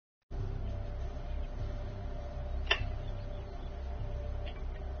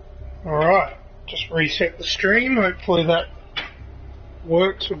Alright, just reset the stream. Hopefully that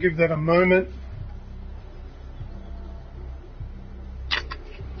works. We'll give that a moment.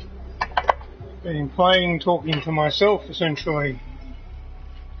 Been playing, talking to myself essentially,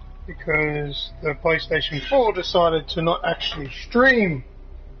 because the PlayStation 4 decided to not actually stream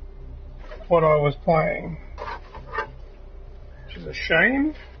what I was playing, which is a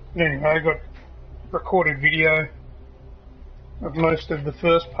shame. But anyway, I got recorded video of most of the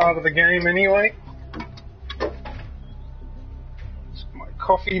first part of the game anyway. It's my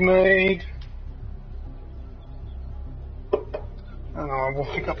coffee made. And I will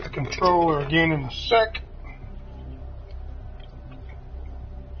pick up the controller again in a sec.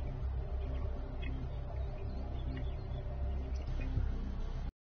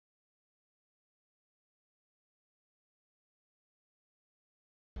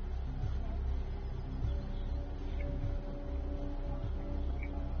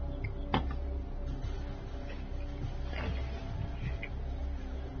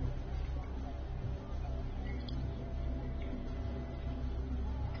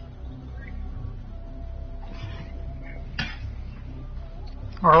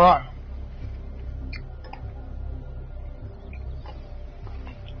 Alright.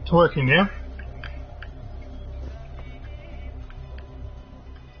 It's working now.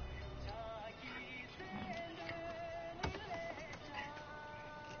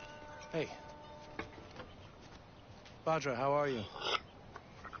 Hey. Badra, how are you?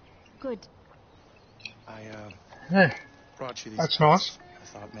 Good. I brought you these. That's nice. I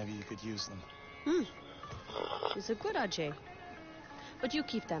thought maybe you could use them. These are good, Ajay. But you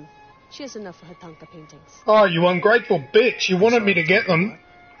keep them. She has enough for her Tanka paintings. Oh, you ungrateful bitch. You wanted me to get them.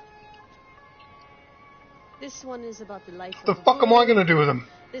 This one is about the life The of fuck am I going to do with them?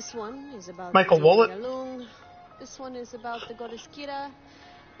 This one is about Make a wallet? Along. This one is about the goddess Kira.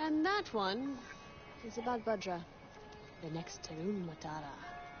 And that one is about Badra, the next Tarun Matara.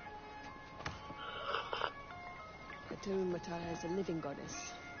 The Tarun Matara is a living goddess,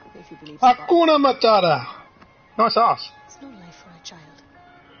 if you believe so. Hakuna Matata. Nice ass. It's no life for a child,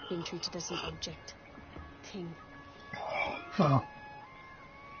 being treated as an object. Thing. Oh.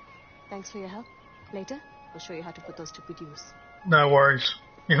 Thanks for your help. Later, I'll show you how to put those to good use. No worries.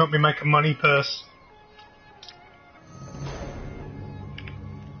 You helped me make a money purse.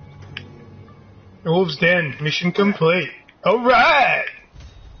 Wolves Den. Mission complete. Alright!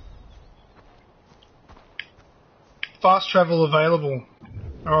 Fast travel available.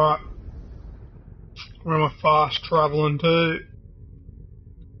 Alright. Where am I fast travelling to?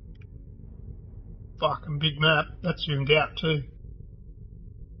 Fucking big map. That's zoomed out too.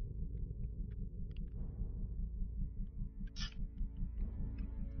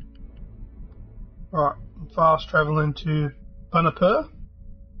 Alright, I'm fast travelling to Banapur.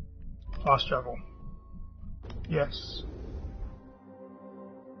 Fast travel. Yes.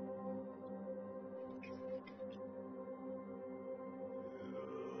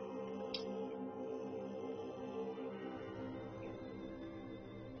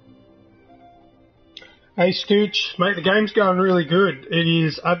 Hey Stooch, mate, the game's going really good. It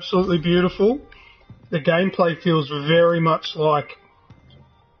is absolutely beautiful. The gameplay feels very much like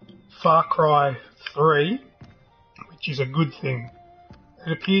Far Cry 3, which is a good thing.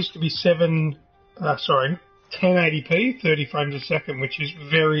 It appears to be 1080p, 30 frames a second, which is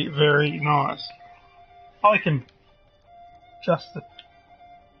very, very nice. I can adjust the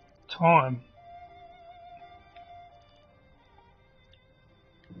time.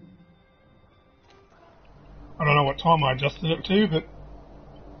 I don't know what time I adjusted it to, but...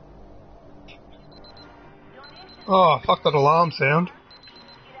 Oh, fuck that alarm sound.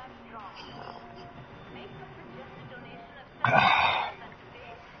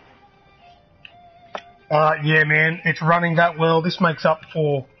 Yeah, man, it's running that well. This makes up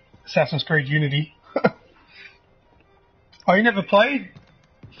for Assassin's Creed Unity. Oh, you never played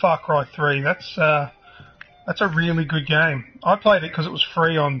Far Cry 3? That's a really good game. I played it because it was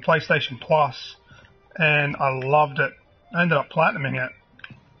free on PlayStation Plus, and I loved it. I ended up platinuming it.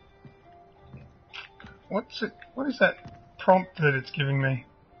 What is that prompt that it's giving me?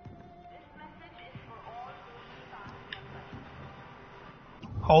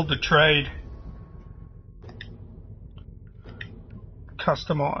 Hold the trade.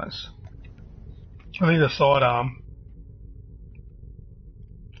 Customize. I need a sidearm.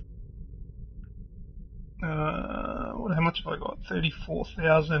 How much have I got?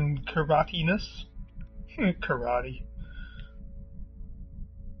 34,000 karate-ness? Karate.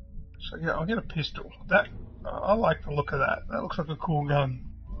 So yeah, I'll get a pistol. That I like the look of that. That looks like a cool gun.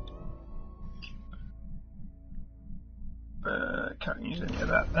 Can't use any of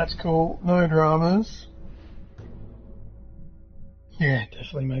that. That's cool. No dramas. Yeah, it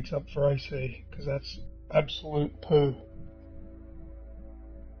definitely makes up for AC, because that's absolute poo.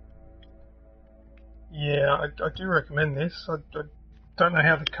 Yeah, I do recommend this. I don't know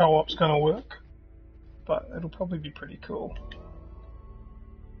how the co-op's going to work, but it'll probably be pretty cool.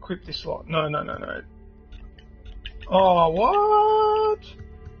 Equip this lot. No. Oh, what?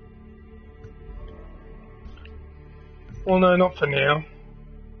 Well, no, not for now.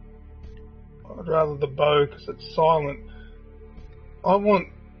 I'd rather the bow because it's silent. I want...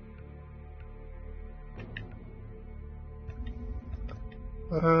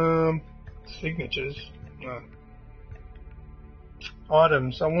 signatures. No.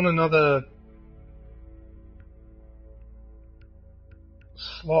 Items. I want another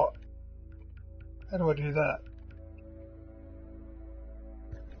slot. How do I do that?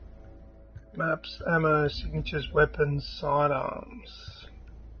 Maps, ammo, signatures, weapons, sidearms.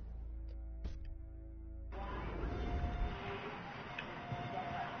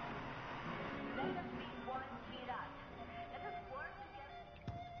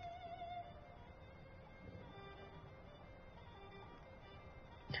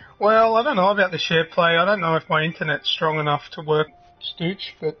 Well, I don't know about the share play. I don't know if my internet's strong enough to work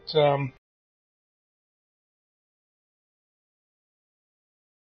Stooch, but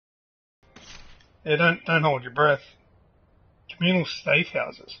yeah, don't hold your breath. Communal safe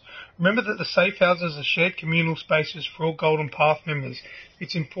houses. Remember that the safe houses are shared communal spaces for all Golden Path members.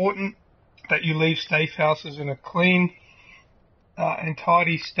 It's important that you leave safe houses in a clean and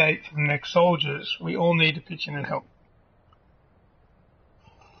tidy state for the next soldiers. We all need to pitch in and help.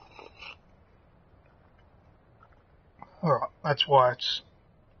 Alright, that's why it's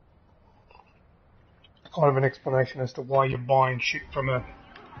kind of an explanation as to why you're buying shit from a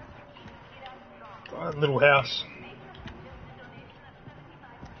little house.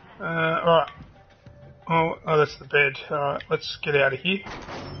 Alright. Oh, that's the bed. Alright, let's get out of here.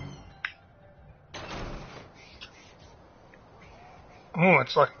 Oh,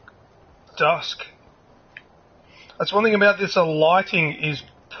 it's like dusk. That's one thing about this, the lighting is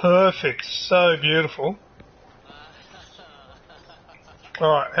perfect. So beautiful.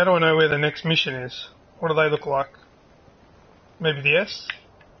 Alright, how do I know where the next mission is? What do they look like? Maybe the S?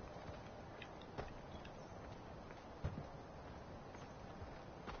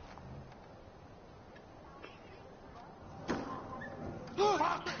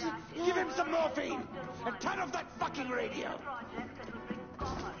 Fuck! Give him some morphine! And turn off that fucking radio!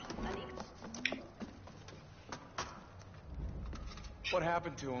 What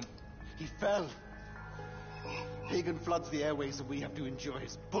happened to him? He fell. Pagan floods the airways and we have to endure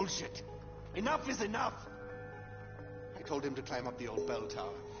his bullshit. Enough is enough! I told him to climb up the old bell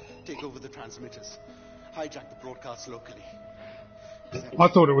tower, take over the transmitters, hijack the broadcast locally. I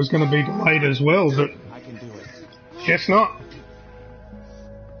thought it was going to be delayed as well, but I can do it. guess not.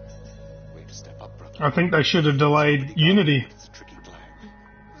 Way to step up, brother. I think they should have delayed Unity. It's a tricky climb.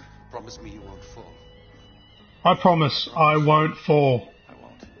 Promise me you won't fall. I promise I won't fall. I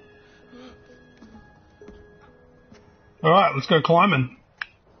won't. Alright, let's go climbing.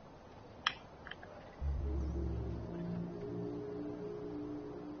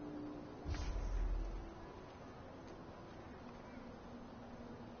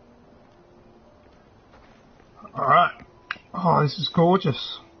 Alright. Oh, this is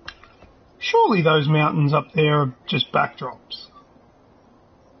gorgeous. Surely those mountains up there are just backdrops.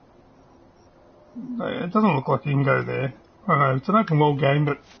 It doesn't look like you can go there. I don't know, it's an open world game,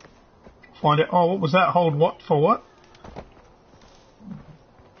 but find it. Oh, what was that? Hold what for what?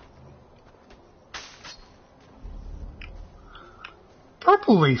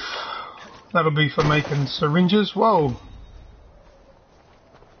 Purple leaf. That'll be for making syringes. Whoa.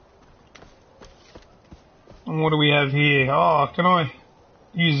 And what do we have here? Oh, can I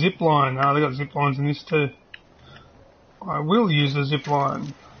use zip line? Oh, they got zip lines in this too. I will use the zip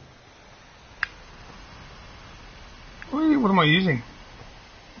line. What am I using?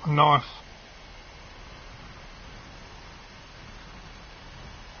 A knife.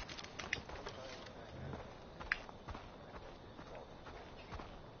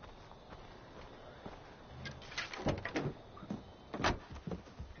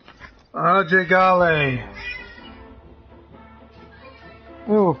 Ajagale.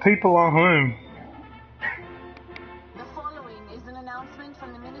 Oh, people are home. The following is an announcement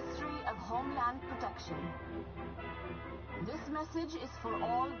from the Ministry of Homeland Protection. This message is for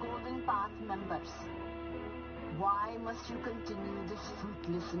all Golden Path members. Why must you continue this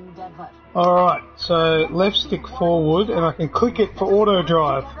fruitless endeavor? Alright, so left stick forward and I can click it for auto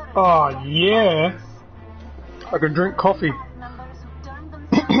drive. Oh yeah. I can drink coffee. Members who turned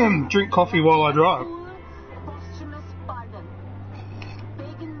themselves Drink coffee while I drive. posthumous pardon.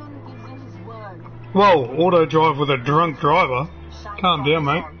 Paganman gives you his word. Whoa, auto drive with a drunk driver. Shine Calm down,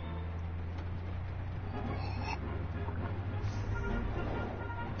 forth. mate.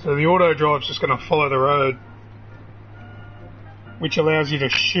 So the auto drive's just going to follow the road, which allows you to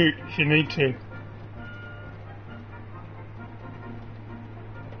shoot if you need to.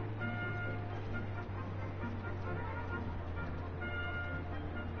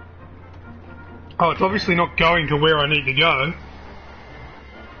 Oh, it's obviously not going to where I need to go.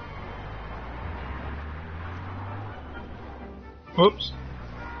 Whoops.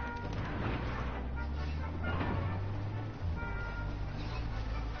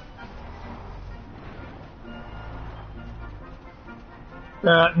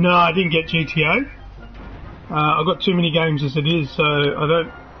 No, I didn't get GTA. I've got too many games as it is, so I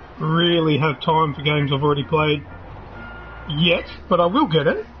don't really have time for games I've already played yet, but I will get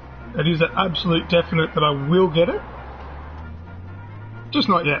it. It is an absolute definite that I will get it. Just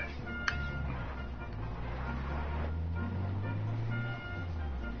not yet.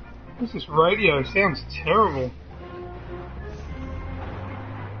 What's this radio? Sounds terrible.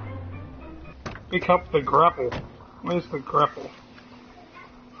 Pick up the grapple. Where's the grapple?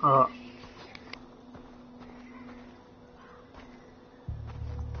 Alright.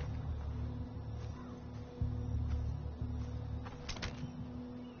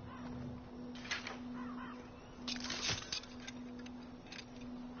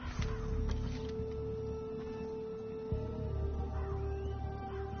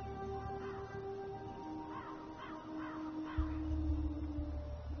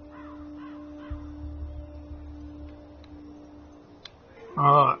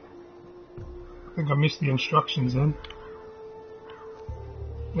 Alright. I think I missed the instructions then.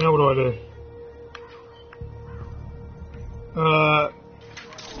 Now what do I do? Alright.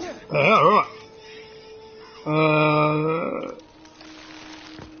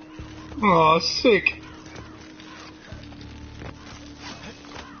 Oh, sick.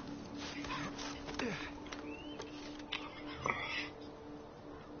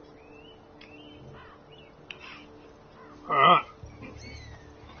 Alright.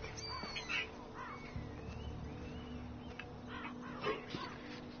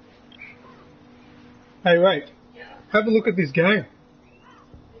 Hey, wait. Have a look at this game.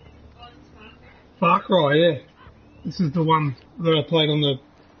 Far Cry, yeah. This is the one that I played on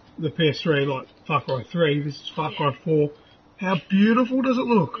the PS3, like Far Cry 3. This is Far Cry 4. How beautiful does it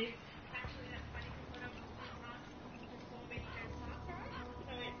look?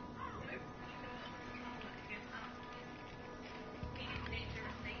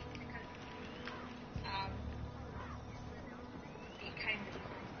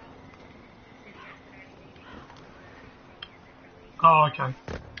 Oh, okay. I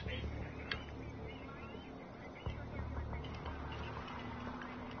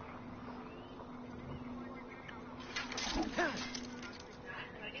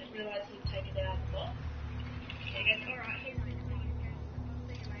didn't realise he'd taken it out of the box. He goes, alright, here's the thing.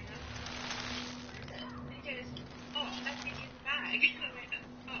 See you later. He goes, oh, that's in his bag. I went,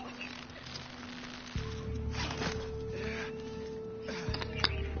 oh, okay.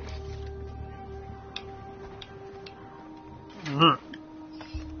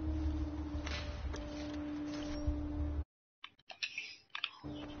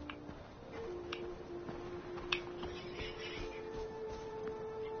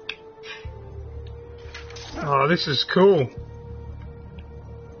 Oh, this is cool.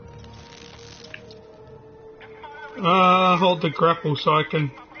 Hold the grapple so I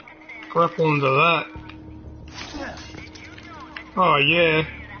can grapple into that. Oh, yeah.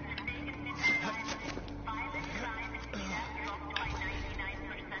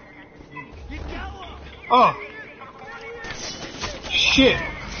 Oh. Shit.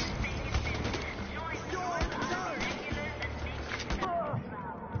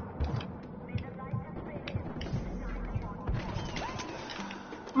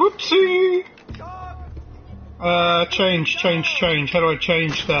 Whoopsie! Change. How do I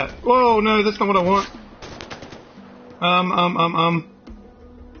change that? Whoa, no, that's not what I want.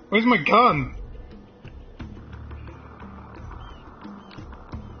 Where's my gun?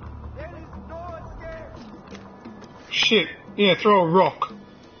 Shit. Yeah, throw a rock.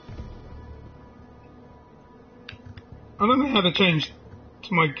 I don't know how to change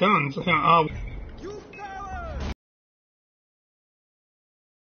to my guns. I think,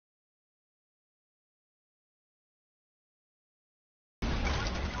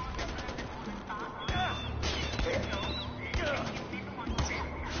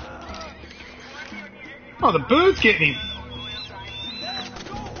 Oh, the bird's getting him.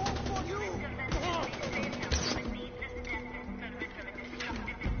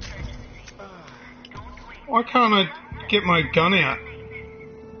 Why can't I get my gun out?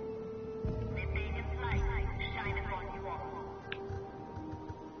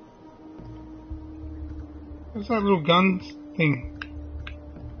 What's that little gun thing?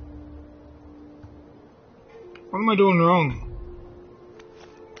 What am I doing wrong?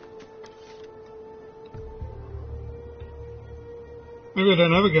 Maybe I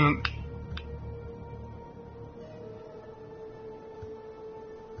don't have a gun.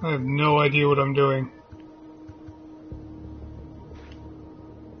 I have no idea what I'm doing.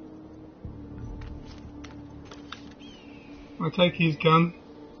 I take his gun.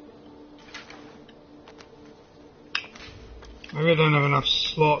 Maybe I don't have enough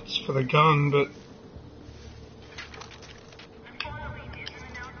slots for the gun, but...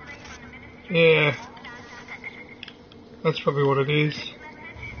 yeah. That's probably what it is.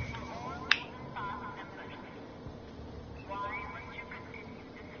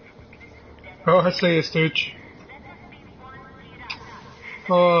 Oh, I see you, Stooch.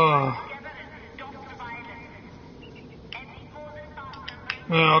 Oh.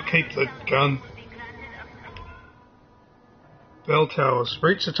 No, I'll keep the gun. Bell towers.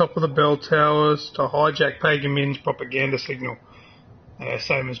 Reach the top of the bell towers to hijack Pagan Min's propaganda signal.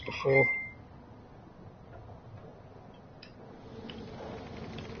 Same as before.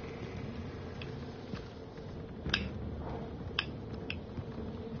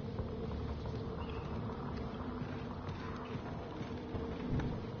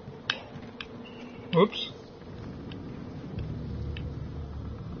 Whoops.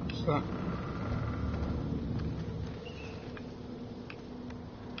 What's that?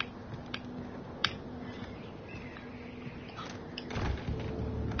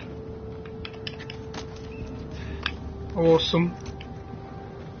 Awesome.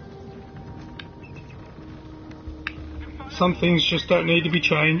 Some things just don't need to be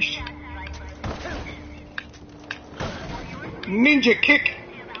changed. Ninja kick!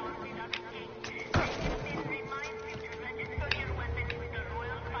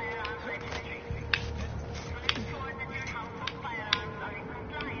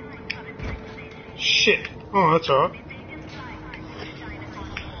 Shit. Oh, that's alright.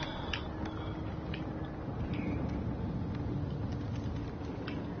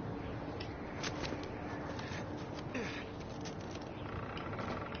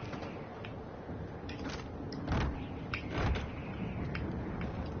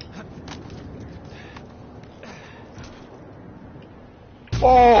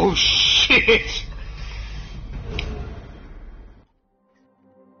 Oh, shit!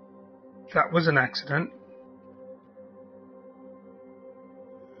 That was an accident.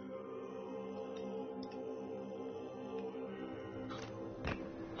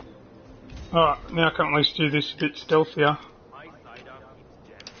 Alright, now I can at least do this a bit stealthier.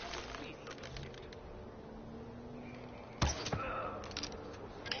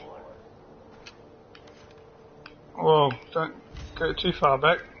 Whoa, don't go too far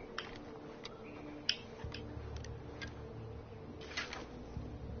back.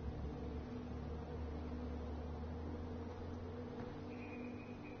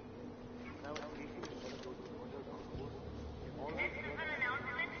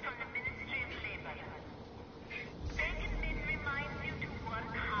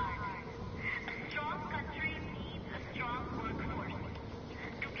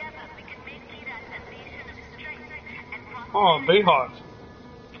 Oh, beehive.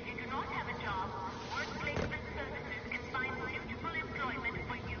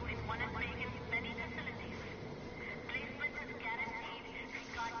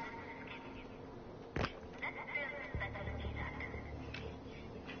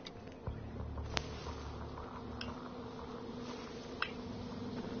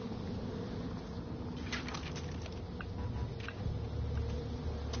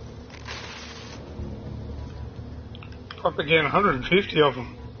 Up again, 150 of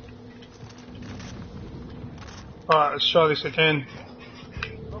them. Alright, let's try this again.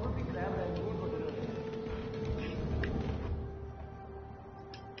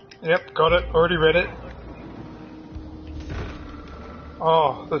 Yep, got it, already read it.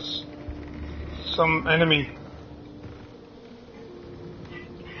 Oh, there's some enemy.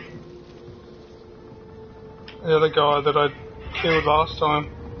 The other guy that I killed last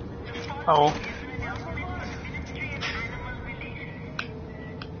time. Oh well.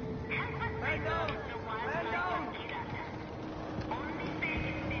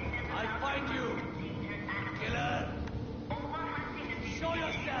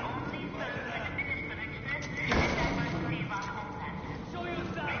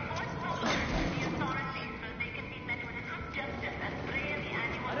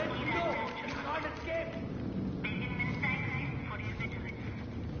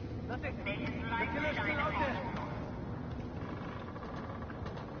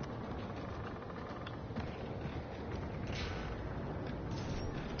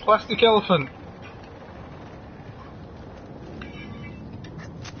 Plastic elephant.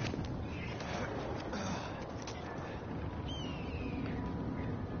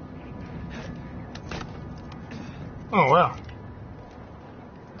 Oh wow.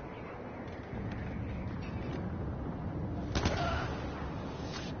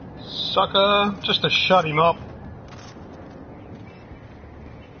 Sucker, just to shut him up.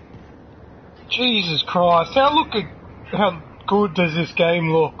 Jesus Christ, how good does this game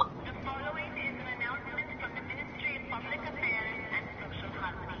look? The following is an announcement from the Ministry of Public Affairs and Social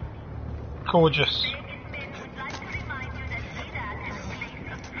Harmony. Gorgeous. Bacon Min would like to remind you that VDAT is a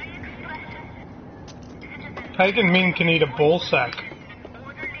place of free expression. Citizens Pagan Min can eat a ball sack.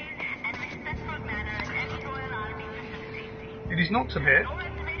 orderly and respectful manner as any Royal Army facility. It is not Tibet. No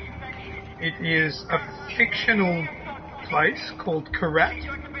reservations are needed. It is a fictional place called Karat, Be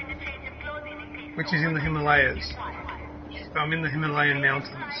sure to bring a change of clothing in case which is in the Himalayas. I'm in the Himalayan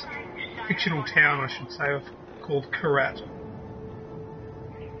mountains. Fictional town, I should say, called Karat.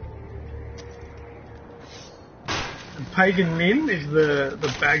 And Pagan Min is the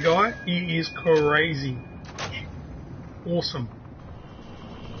bad guy. He is crazy. Awesome.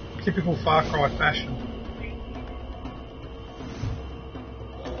 Typical Far Cry fashion.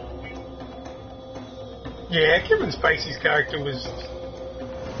 Yeah, Kevin Spacey's character was...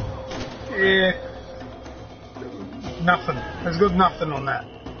 Yeah... Nothing. There's got nothing on that.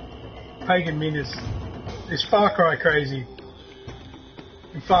 Pagan Min is Far Cry crazy.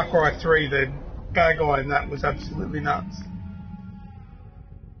 In Far Cry 3, the bad guy in that was absolutely nuts.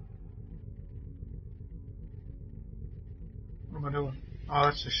 What am I doing? Oh,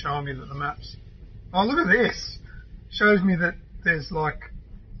 that's just showing me that the maps... Oh, look at this! Shows me that there's like...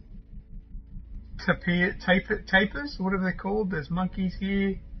 Tapers? What are they called? There's monkeys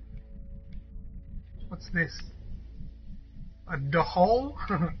here. What's this? A dhole?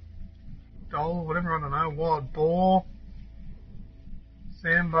 Dhole, whatever, I don't know. Wild boar.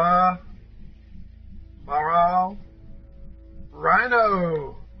 Sandbar. Baral.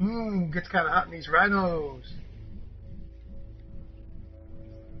 Rhino. Gets kind of hot in these rhinos.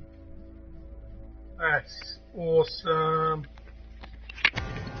 That's awesome.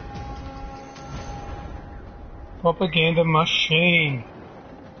 Propaganda machine.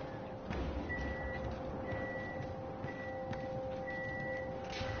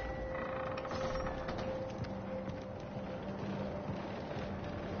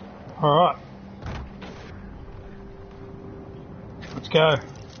 Alright. Let's go.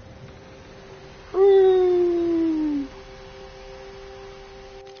 Woo.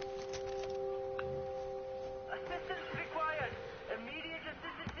 Assistance required. Immediate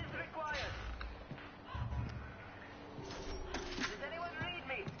assistance is required. Does anyone read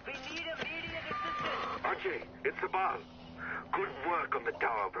me? We need immediate assistance. Archie, it's the Baal. Good work on the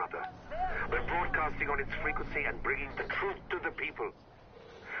tower, brother. We're broadcasting on its frequency and bringing the truth to the people.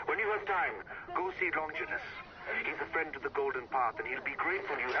 When you have time, go see Longinus. He's a friend to the Golden Path, and he'll be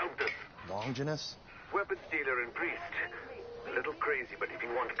grateful you helped us. Longinus? Weapons dealer and priest. A little crazy, but if you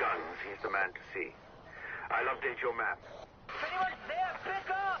want guns, he's the man to see. I'll update your map. If anyone's there, pick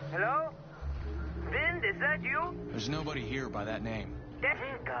up! Hello? Vind, is that you? There's nobody here by that name.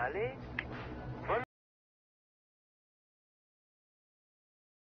 Darling? One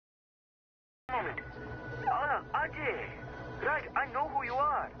moment. Ajay. Right, I know who you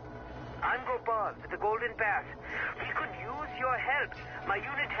are. I'm Gopal with the Golden Path. We could use your help. My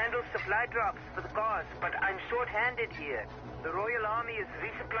unit handles supply drops for the cause, but I'm short-handed here. The Royal Army is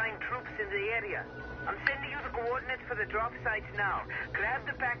resupplying troops in the area. I'm sending you the coordinates for the drop sites now. Grab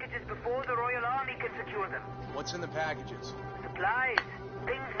the packages before the Royal Army can secure them. What's in the packages? Supplies.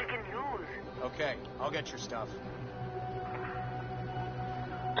 Things we can use. Okay, I'll get your stuff.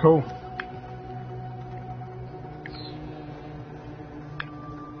 Cool.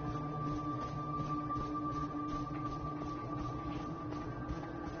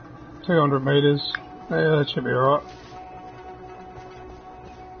 $200 meters. Yeah, that should be alright.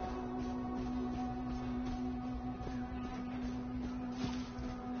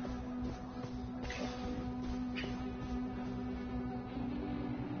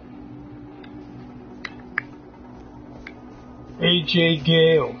 AJ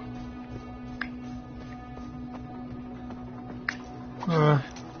Gale.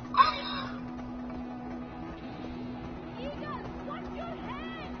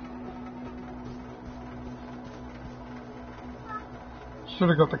 Should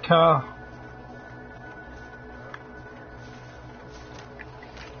have got the car.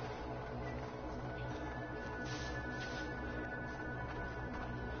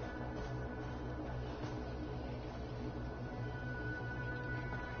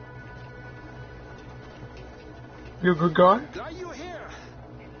 You a good guy? Glad you're here.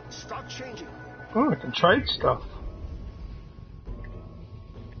 Start changing. Oh, I can trade stuff.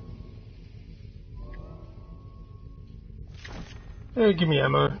 Yeah, give me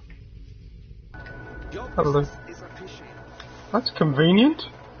ammo. Your Hello. business is appreciated. That's convenient.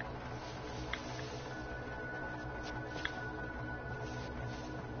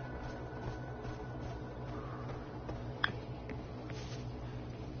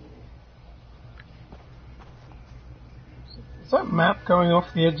 Is that map going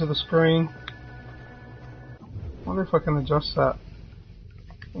off the edge of the screen? I wonder if I can adjust that.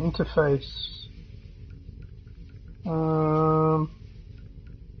 Interface.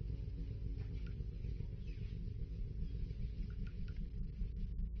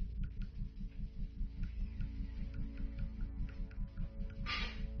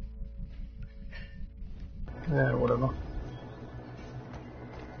 Yeah, whatever.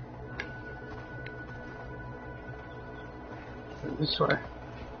 This way.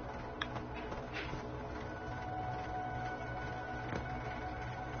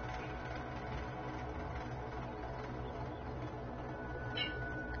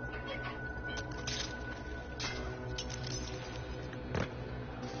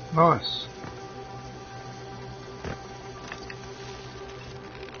 Nice.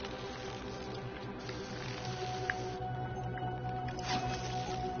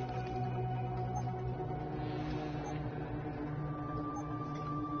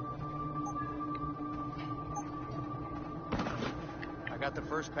 I got the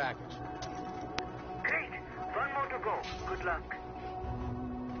first package. Great. One more to go. Good luck.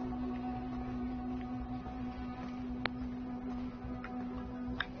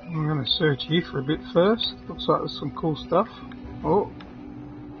 I'm going to search here for a bit first. Looks like there's some cool stuff. Oh.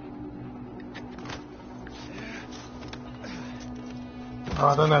 Oh,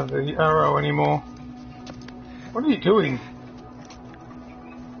 I don't have the arrow anymore. What are you doing?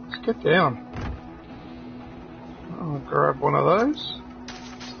 Let's get down. I'll grab one of those.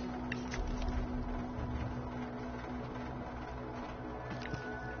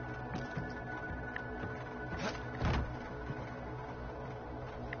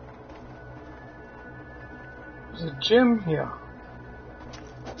 There's a gem here.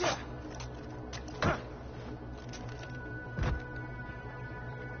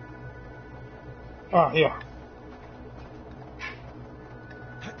 Ah, yeah.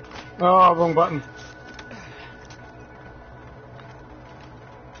 Oh, wrong button.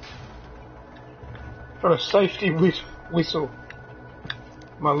 Got a safety whistle.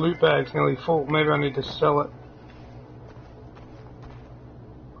 My loot bag's nearly full. Maybe I need to sell it.